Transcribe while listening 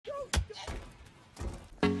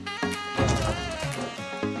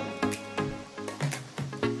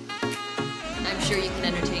sure you can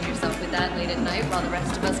entertain yourself with that late at night while the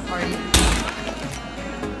rest of us party?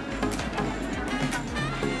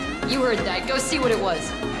 You heard that. Go see what it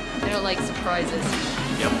was. I don't like surprises.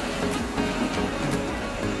 Yep.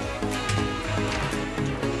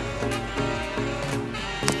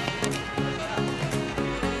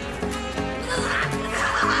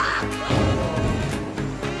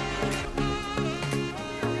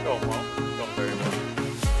 Going well. Going very well.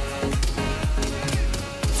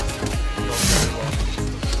 Going very well.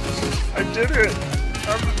 I did it!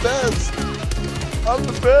 I'm the best! I'm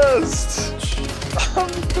the best! I'm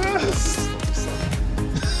the best!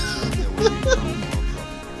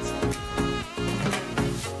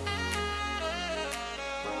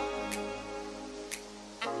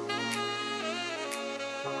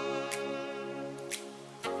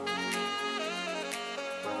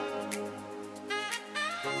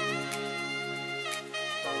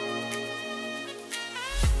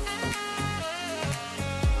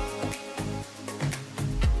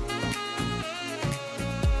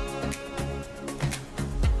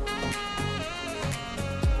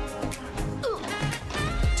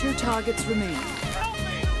 Two targets remain.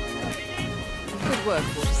 Good work,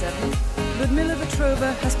 47. Ludmila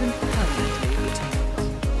Petrova has been permanently retired.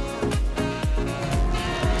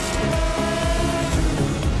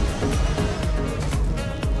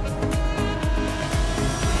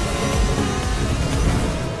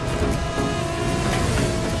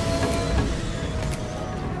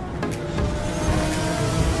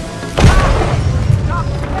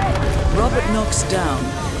 Robert knocks down.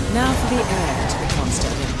 Now for the heir to the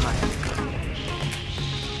Kronstadt Empire.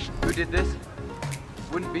 Who did this?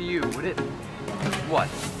 Wouldn't be you, would it? What?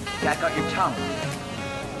 That got your tongue.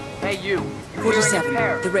 Hey, you. You're 47.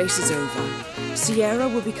 The race is over. Sierra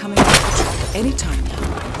will be coming off the track any time now.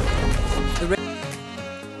 The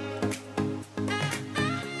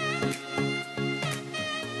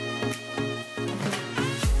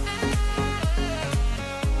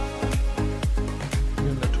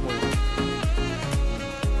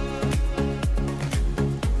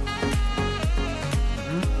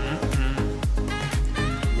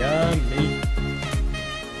Yummy.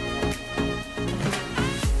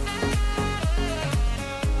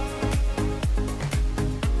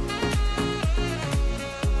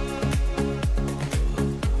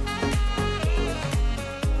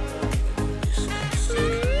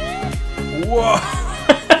 Whoa.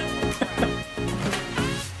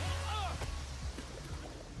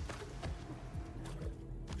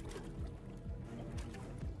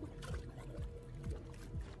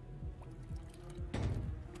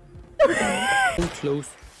 Close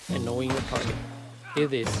and knowing your target.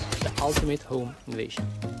 It is the ultimate home invasion.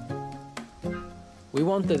 We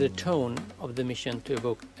wanted the tone of the mission to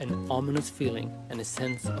evoke an ominous feeling and a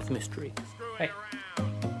sense of mystery. Hey.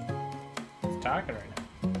 He's talking right now.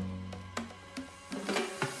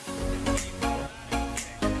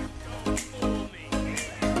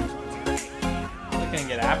 Looking to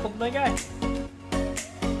get appled, my guy?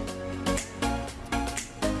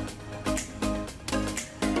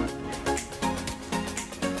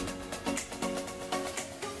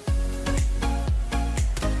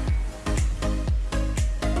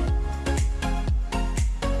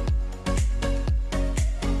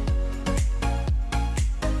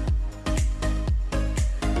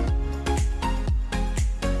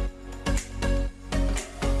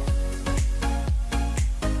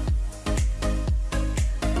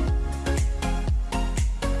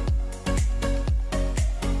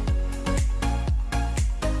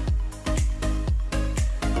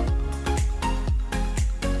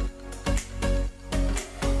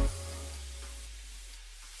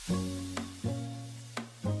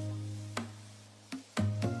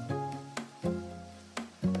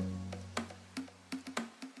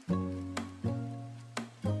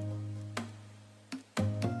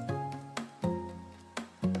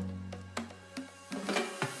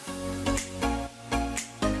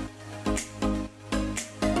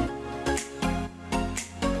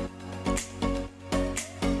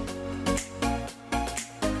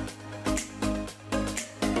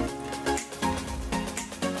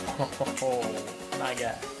 Oh, my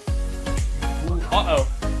God. Uh-oh.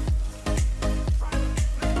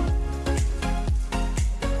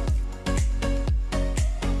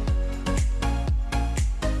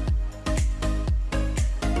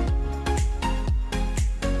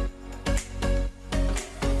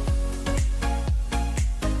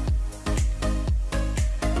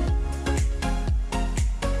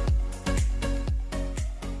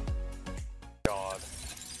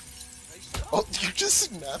 Oh, you just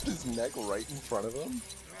snapped his neck right in front of him?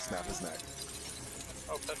 Snap his neck.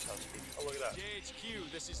 Oh, that's how speed. Oh, look at that.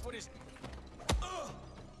 JHQ, this is what is.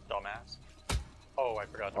 Dumbass. Oh, I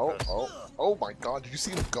forgot to Oh, press. oh my god, did you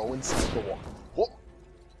see him go inside the wall? Whoa.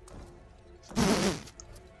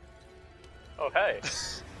 Oh, hey.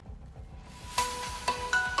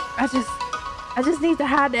 I just need to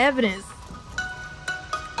hide the evidence.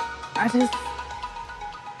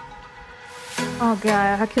 Oh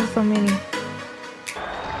god, I killed so many.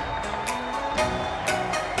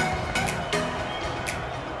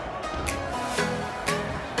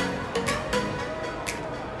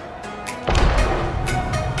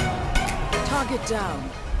 Target down.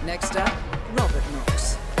 Next up, Robert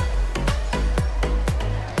Knox.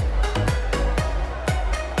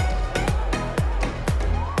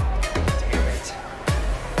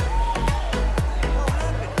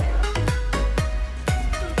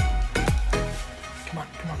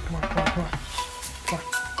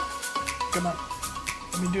 Come on.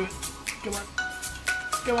 Let me do it. Come on.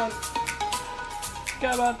 Come on.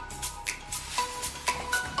 Come on.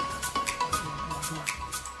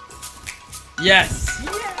 Yes!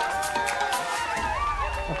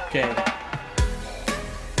 Okay.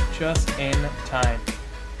 Just in time.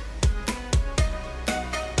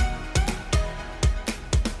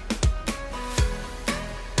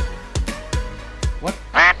 What?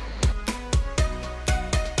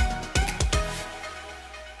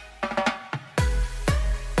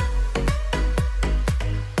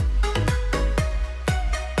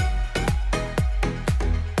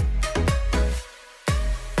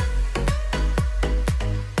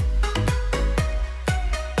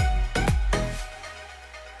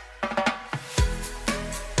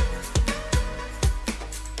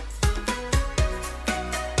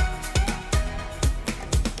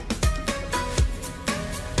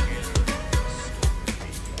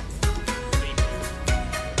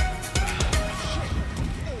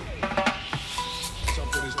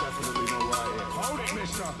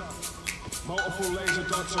 Multiple laser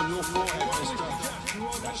dots on your forehead, mister.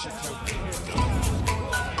 That should help.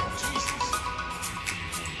 Jesus.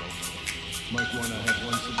 Mike 1, I have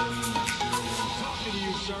 1 civilian and 0 talking to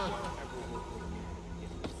you, sir.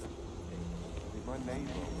 My name.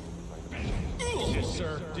 Yes,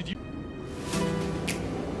 sir. Did you?